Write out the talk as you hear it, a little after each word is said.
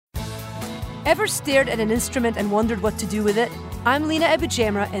Ever stared at an instrument and wondered what to do with it? I'm Lena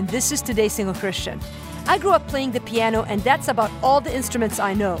Abujamra, and this is Today's Single Christian. I grew up playing the piano, and that's about all the instruments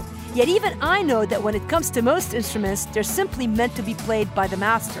I know. Yet even I know that when it comes to most instruments, they're simply meant to be played by the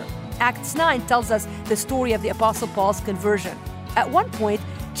master. Acts 9 tells us the story of the Apostle Paul's conversion. At one point,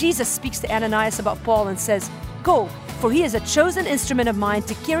 Jesus speaks to Ananias about Paul and says, "Go, for he is a chosen instrument of mine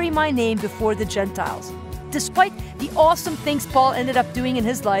to carry my name before the Gentiles." Despite the awesome things Paul ended up doing in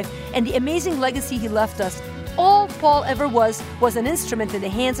his life and the amazing legacy he left us, all Paul ever was an instrument in the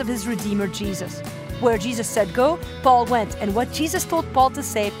hands of his Redeemer, Jesus. Where Jesus said go, Paul went, and what Jesus told Paul to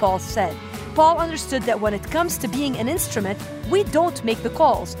say, Paul said. Paul understood that when it comes to being an instrument, we don't make the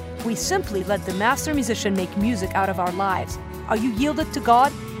calls. We simply let the master musician make music out of our lives. Are you yielded to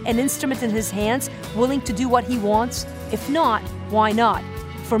God, an instrument in his hands, willing to do what he wants? If not, why not?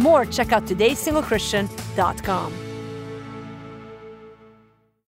 For more, check out todayssinglechristtian.com.